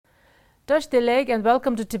Touch the leg and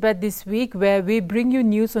welcome to Tibet this week, where we bring you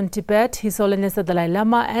news on Tibet, His Holiness the Dalai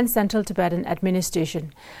Lama and Central Tibetan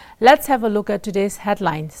Administration. Let's have a look at today's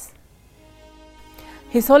headlines.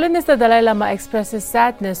 His Holiness the Dalai Lama expresses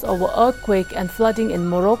sadness over earthquake and flooding in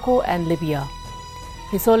Morocco and Libya.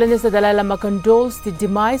 His Holiness the Dalai Lama condoles the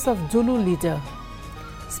demise of Zulu leader.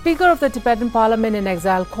 Speaker of the Tibetan Parliament in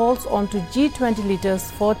exile calls on to G20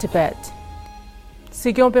 leaders for Tibet.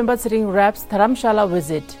 Sikyong Pimpa Sering wraps Dharamshala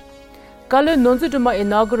visit. Kalu Nonzuduma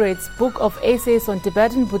inaugurates Book of Essays on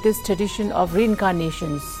Tibetan Buddhist Tradition of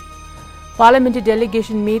Reincarnations. Parliamentary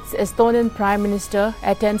delegation meets Estonian Prime Minister,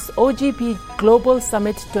 attends OGP Global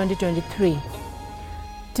Summit 2023.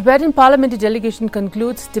 Tibetan parliamentary delegation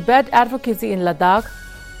concludes Tibet advocacy in Ladakh.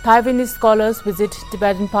 Taiwanese scholars visit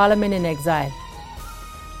Tibetan Parliament in exile.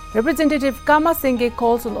 Representative Kama Singhe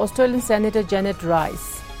calls on Australian Senator Janet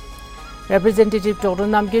Rice. Representative Dr.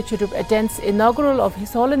 Namgye Churup attends inaugural of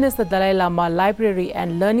His Holiness the Dalai Lama Library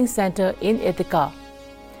and Learning Center in Ithaca.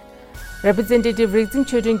 Representative Rizing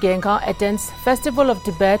Chudrin Genka attends Festival of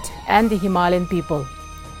Tibet and the Himalayan people.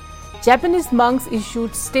 Japanese monks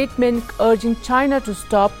issued statement urging China to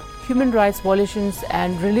stop human rights violations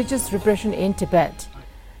and religious repression in Tibet.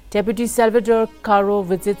 Deputy Salvador Caro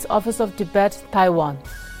visits Office of Tibet, Taiwan.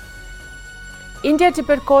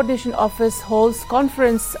 India-Tibet Coordination Office holds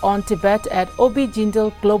conference on Tibet at O.B.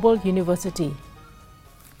 Jindal Global University.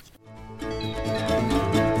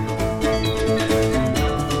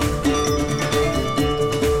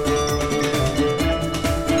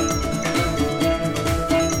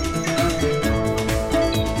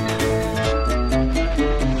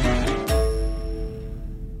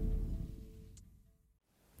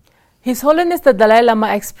 His Holiness the Dalai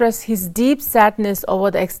Lama expressed his deep sadness over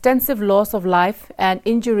the extensive loss of life and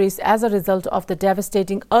injuries as a result of the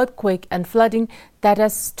devastating earthquake and flooding that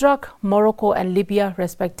has struck Morocco and Libya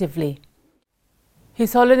respectively.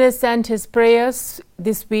 His Holiness sent his prayers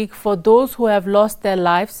this week for those who have lost their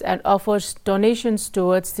lives and offers donations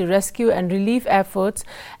towards the rescue and relief efforts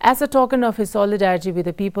as a token of his solidarity with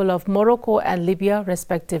the people of Morocco and Libya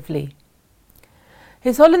respectively.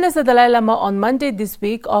 His Holiness the Dalai Lama on Monday this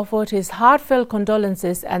week offered his heartfelt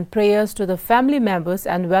condolences and prayers to the family members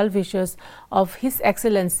and well-wishers of His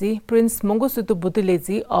Excellency Prince Mangosuthu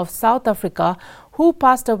Buthelezi of South Africa, who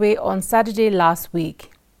passed away on Saturday last week.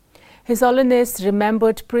 His Holiness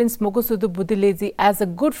remembered Prince Mangosuthu Buthelezi as a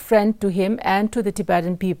good friend to him and to the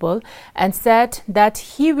Tibetan people, and said that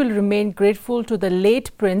he will remain grateful to the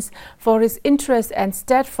late Prince for his interest and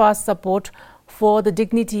steadfast support for the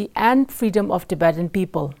dignity and freedom of Tibetan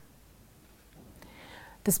people.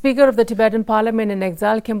 The Speaker of the Tibetan Parliament in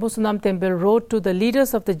exile, Khenpo Sonam Tembel, wrote to the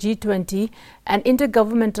leaders of the G20, an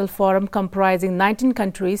intergovernmental forum comprising 19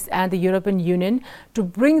 countries and the European Union, to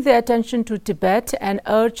bring their attention to Tibet and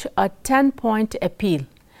urge a 10-point appeal.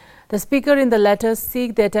 The Speaker in the letter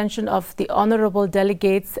seeks the attention of the honourable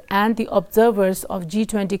delegates and the observers of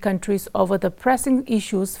G20 countries over the pressing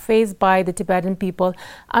issues faced by the Tibetan people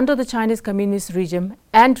under the Chinese Communist regime,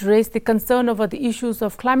 and raise the concern over the issues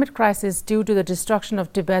of climate crisis due to the destruction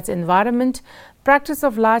of Tibet's environment, practice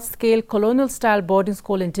of large-scale colonial-style boarding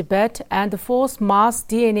school in Tibet, and the forced mass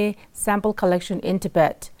DNA sample collection in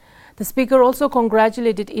Tibet. The Speaker also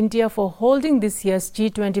congratulated India for holding this year's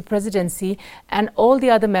G20 presidency and all the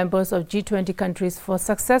other members of G20 countries for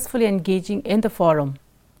successfully engaging in the forum.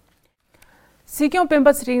 Sikyong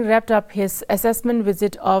Pimpa Sering wrapped up his assessment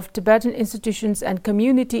visit of Tibetan institutions and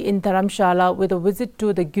community in Dharamshala with a visit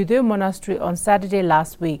to the Gyude Monastery on Saturday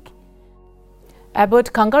last week.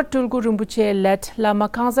 Abbot Kangkar Tulku Rinpoche led Lama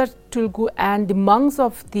Kangzar Tulku and the monks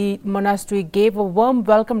of the monastery gave a warm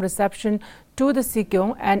welcome reception to the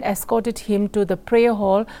Sikyong and escorted him to the prayer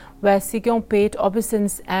hall, where Sikyong paid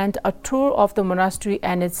obeisance and a tour of the monastery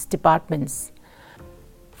and its departments.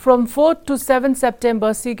 From 4 to 7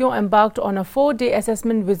 September, Sikyong embarked on a 4-day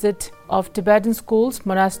assessment visit of Tibetan schools,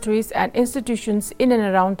 monasteries and institutions in and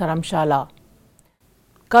around Dharamshala.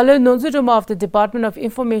 Kalu Nonzuduma of the Department of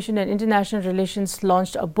Information and International Relations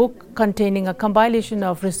launched a book containing a compilation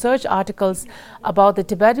of research articles about the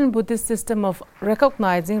Tibetan Buddhist system of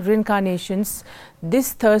recognizing reincarnations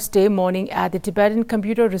this Thursday morning at the Tibetan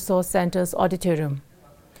Computer Resource Center's auditorium.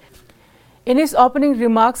 In his opening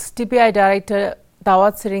remarks, TPI Director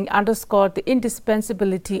Dawat Sering underscored the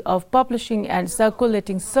indispensability of publishing and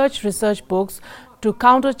circulating such research books to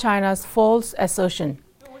counter China's false assertion.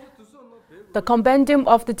 The Compendium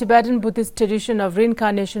of the Tibetan Buddhist Tradition of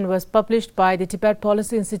Reincarnation was published by the Tibet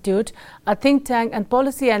Policy Institute, a think tank and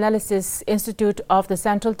policy analysis institute of the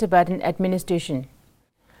Central Tibetan Administration.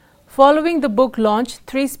 Following the book launch,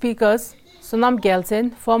 3 speakers, Sonam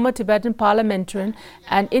Gyaltsen, former Tibetan parliamentarian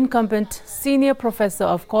and incumbent senior professor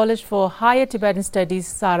of College for Higher Tibetan Studies,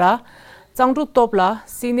 Sara; Tsangdu Topla,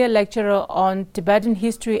 senior lecturer on Tibetan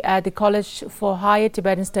history at the College for Higher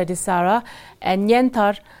Tibetan Studies, Sara; and Nyen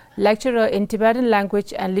Thar, lecturer in Tibetan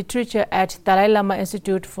language and literature at Dalai Lama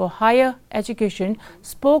Institute for Higher Education,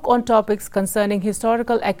 spoke on topics concerning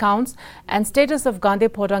historical accounts and status of Gandhi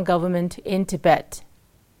Podang government in Tibet.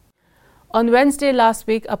 On Wednesday last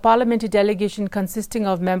week, a parliamentary delegation consisting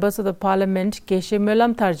of members of the parliament, Geshe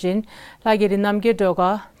Mölam Tharjin, Lagiri Namgye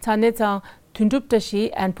Doga, Thanetang Thunduptashi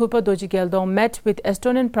and Phupha Doji Geldong met with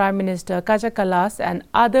Estonian Prime Minister Kaja Kallas and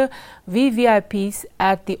other VVIPs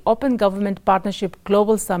at the Open Government Partnership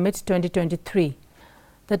Global Summit 2023.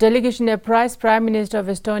 The delegation apprised Prime Minister of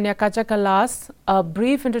Estonia Kaja Kallas a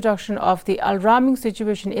brief introduction of the alarming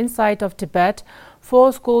situation inside of Tibet,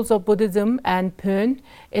 4 schools of Buddhism and Pön,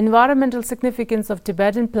 environmental significance of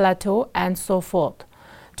Tibetan plateau, and so forth.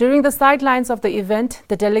 During the sidelines of the event,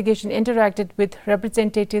 the delegation interacted with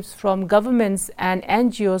representatives from governments and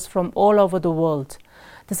NGOs from all over the world.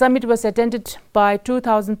 The summit was attended by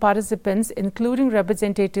 2,000 participants, including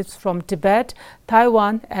representatives from Tibet,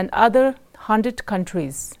 Taiwan, and other 100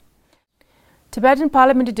 countries. Tibetan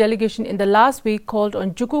parliamentary delegation in the last week called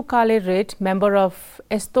on Juku Kale Red, member of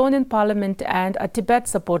Estonian parliament and a Tibet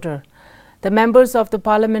supporter. The members of the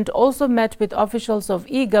parliament also met with officials of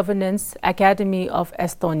E-Governance Academy of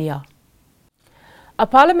Estonia. A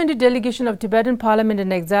parliamentary delegation of Tibetan parliament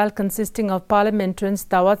in exile consisting of parliamentarians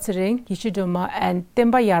Dawat Sering, Yishidoma and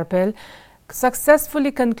Temba Yarpel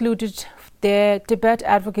successfully concluded their Tibet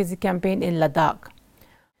advocacy campaign in Ladakh.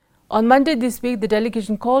 On Monday this week, the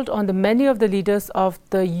delegation called on many of the leaders of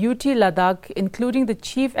the UT Ladakh, including the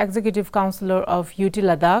Chief Executive Councillor of UT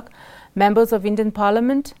Ladakh, members of Indian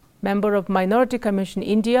Parliament, member of Minority Commission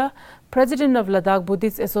India, President of Ladakh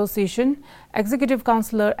Buddhist Association, Executive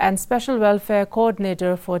Councillor and Special Welfare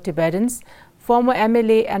Coordinator for Tibetans, former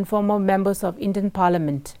MLA and former members of Indian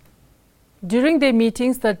Parliament. During their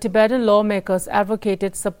meetings, the Tibetan lawmakers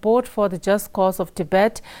advocated support for the just cause of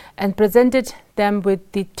Tibet and presented them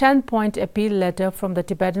with the 10-point appeal letter from the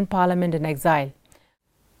Tibetan Parliament in exile.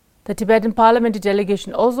 The Tibetan parliamentary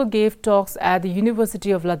delegation also gave talks at the University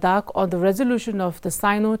of Ladakh on the resolution of the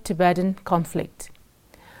Sino-Tibetan conflict.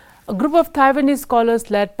 A group of Taiwanese scholars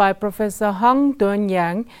led by Professor Hang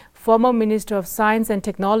Dong-yang, former Minister of Science and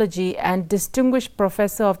Technology and Distinguished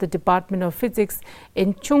Professor of the Department of Physics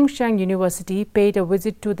in Chung-Cheng University, paid a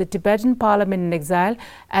visit to the Tibetan Parliament in exile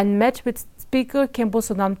and met with Speaker Khenpo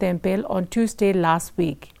Sonam Tempel on Tuesday last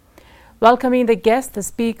week. Welcoming the guest, the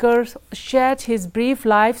speaker shared his brief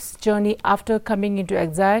life's journey after coming into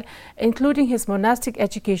exile, including his monastic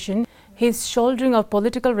education, his shouldering of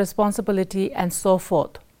political responsibility, and so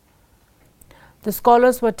forth. The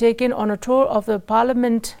scholars were taken on a tour of the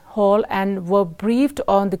Parliament Hall and were briefed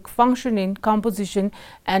on the functioning, composition,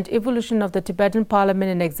 and evolution of the Tibetan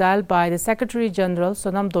Parliament in exile by the Secretary General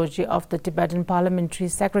Sonam Dorji of the Tibetan Parliamentary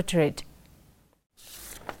Secretariat.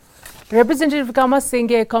 Representative Kama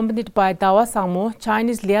Singhe, accompanied by Dawa Sangmo,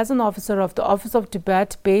 Chinese liaison officer of the Office of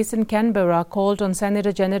Tibet based in Canberra, called on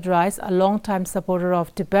Senator Janet Rice, a long-time supporter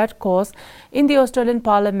of Tibet cause in the Australian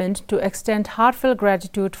Parliament, to extend heartfelt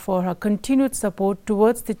gratitude for her continued support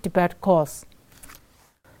towards the Tibet cause.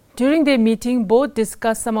 During their meeting, both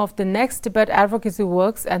discussed some of the next Tibet advocacy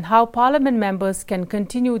works and how Parliament members can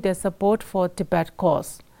continue their support for Tibet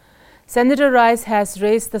cause. Senator Rice has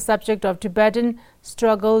raised the subject of Tibetan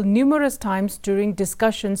struggle numerous times during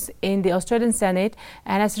discussions in the Australian Senate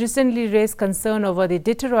and has recently raised concern over the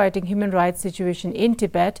deteriorating human rights situation in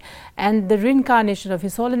Tibet and the reincarnation of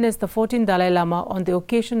His Holiness the 14th Dalai Lama on the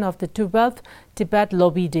occasion of the 12th Tibet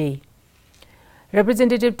Lobby Day.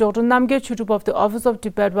 Representative Dr. Namgye Chutup of the Office of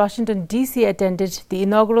Tibet, Washington, D.C. attended the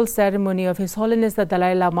inaugural ceremony of His Holiness the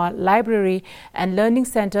Dalai Lama Library and Learning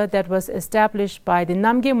Center that was established by the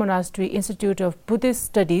Namgye Monastery Institute of Buddhist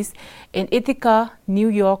Studies in Ithaca, New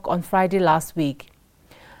York on Friday last week.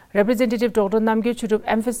 Representative Dr. Namgye Chutup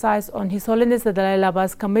emphasized on His Holiness the Dalai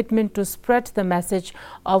Lama's commitment to spread the message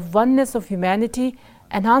of oneness of humanity,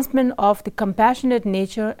 enhancement of the compassionate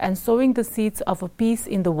nature, and sowing the seeds of a peace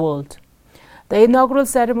in the world. The inaugural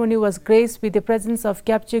ceremony was graced with the presence of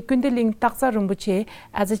Gyabje Kundeling Taksa Rinpoche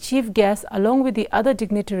as a chief guest along with the other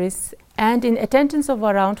dignitaries and in attendance of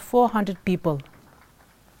around 400 people.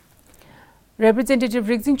 Representative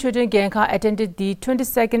Rigzing Chodron Genkha attended the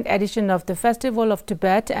 22nd edition of the Festival of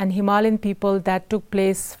Tibet and Himalayan People that took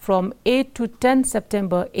place from 8 to 10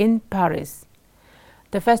 September in Paris.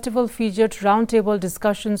 The festival featured roundtable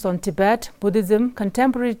discussions on Tibet, Buddhism,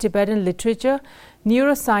 contemporary Tibetan literature,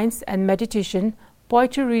 neuroscience and meditation,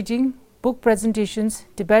 poetry reading, book presentations,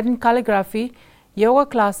 Tibetan calligraphy, yoga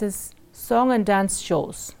classes, song and dance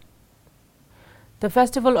shows. The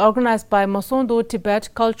festival, organized by Maison de Tibet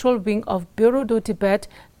Cultural Wing of Bureau de Tibet,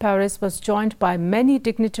 Paris, was joined by many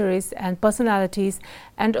dignitaries and personalities,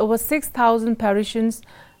 and over 6,000 Parisians,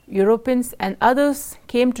 Europeans and others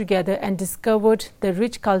came together and discovered the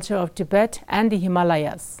rich culture of Tibet and the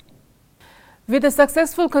Himalayas. With the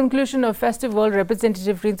successful conclusion of festival,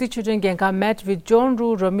 Representative Rinzi Chudengenka met with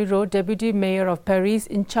Jean-Louis Romero, Deputy Mayor of Paris,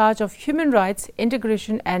 in charge of human rights,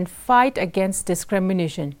 integration and fight against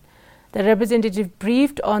discrimination. The representative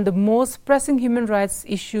briefed on the most pressing human rights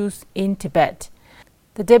issues in Tibet.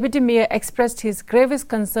 The Deputy Mayor expressed his gravest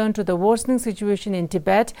concern to the worsening situation in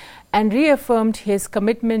Tibet and reaffirmed his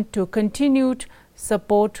commitment to continued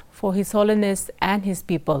support for His Holiness and his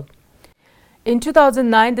people. In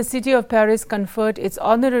 2009, the city of Paris conferred its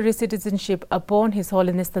honorary citizenship upon His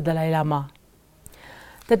Holiness the Dalai Lama.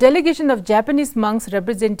 The delegation of Japanese monks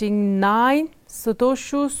representing 9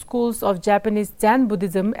 Sotoshu schools of Japanese Zen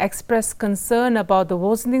Buddhism expressed concern about the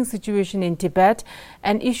worsening situation in Tibet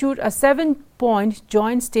and issued a 7-point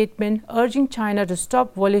joint statement urging China to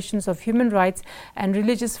stop violations of human rights and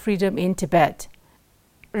religious freedom in Tibet.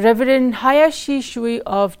 Reverend Hayashi Shui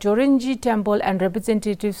of Jorinji Temple and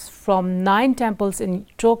representatives from 9 temples in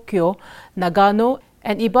Tokyo, Nagano,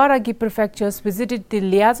 and Ibaraki prefectures visited the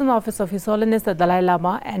liaison office of His Holiness the Dalai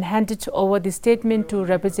Lama and handed over the statement to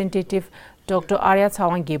Representative Dr. Arya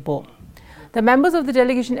Tsawangebo. The members of the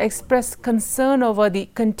delegation expressed concern over the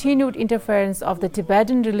continued interference of the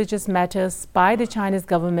Tibetan religious matters by the Chinese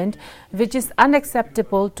government, which is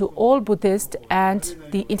unacceptable to all Buddhists and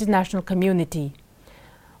the international community.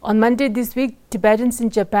 On Monday this week, Tibetans in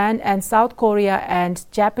Japan and South Korea and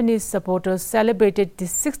Japanese supporters celebrated the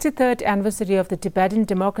 63rd anniversary of the Tibetan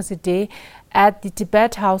Democracy Day at the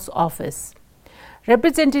Tibet House office.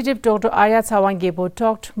 Representative Dr. Arya Tsawangebo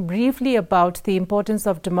talked briefly about the importance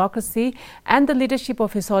of democracy and the leadership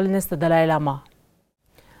of His Holiness the Dalai Lama.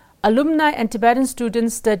 Alumni and Tibetan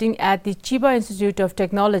students studying at the Chiba Institute of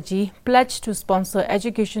Technology pledged to sponsor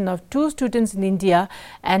education of 2 students in India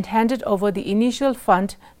and handed over the initial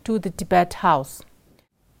fund to the Tibet House.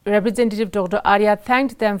 Representative Dr. Arya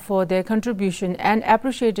thanked them for their contribution and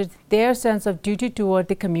appreciated their sense of duty toward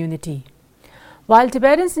the community. While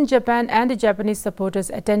Tibetans in Japan and the Japanese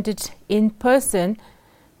supporters attended in person,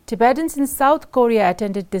 Tibetans in South Korea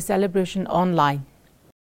attended the celebration online.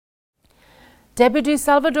 Deputy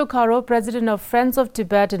Salvador Caro, president of Friends of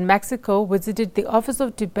Tibet in Mexico, visited the Office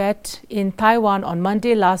of Tibet in Taiwan on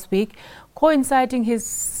Monday last week, coinciding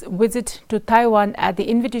his visit to Taiwan at the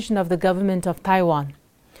invitation of the government of Taiwan.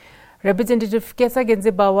 Representative Kesa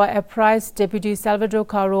Genzebawa apprised Deputy Salvador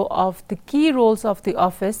Caro of the key roles of the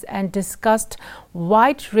office and discussed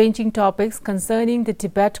wide-ranging topics concerning the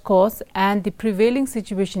Tibet cause and the prevailing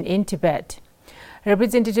situation in Tibet.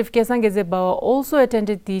 Representative Kesa Genzebawa also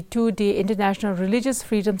attended the 2-day International Religious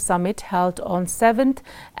Freedom Summit held on 7th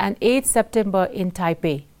and 8th September in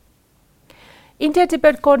Taipei.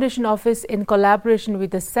 India-Tibet Coordination Office, in collaboration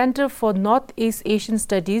with the Center for Northeast Asian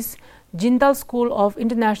Studies, Jindal School of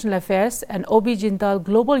International Affairs and OB Jindal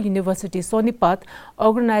Global University Sonipat,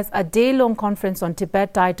 organized a day-long conference on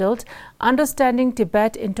Tibet titled Understanding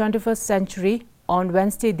Tibet in 21st Century on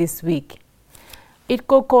Wednesday this week.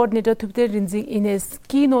 ITCO coordinator Thupte Rinzi, in his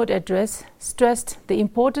keynote address, stressed the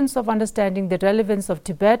importance of understanding the relevance of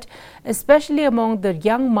Tibet, especially among the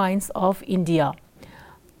young minds of India.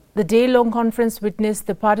 The day-long conference witnessed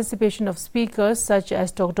the participation of speakers such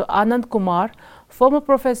as Dr. Anand Kumar, former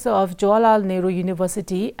professor of Jawaharlal Nehru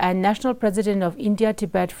University and national president of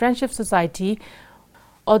India-Tibet Friendship Society,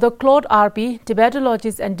 Author Claude R.P.,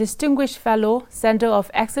 Tibetologist and distinguished fellow, Center of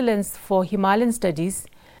Excellence for Himalayan Studies,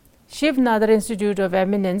 Shiv Nadar Institute of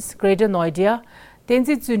Eminence, Greater Noida,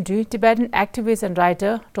 Tenzin Tsundu, Tibetan activist and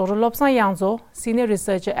writer, Dr. Lobsang Yangzo, senior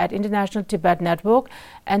researcher at International Tibet Network,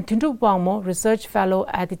 and Thundu Bangmo, research fellow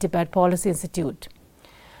at the Tibet Policy Institute.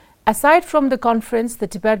 Aside from the conference, the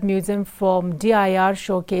Tibet Museum from DIR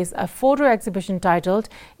showcased a photo exhibition titled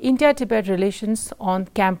India-Tibet Relations on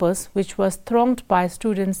Campus, which was thronged by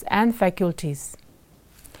students and faculties.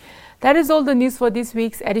 That is all the news for this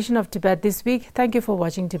week's edition of Tibet This Week. Thank you for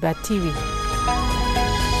watching Tibet TV.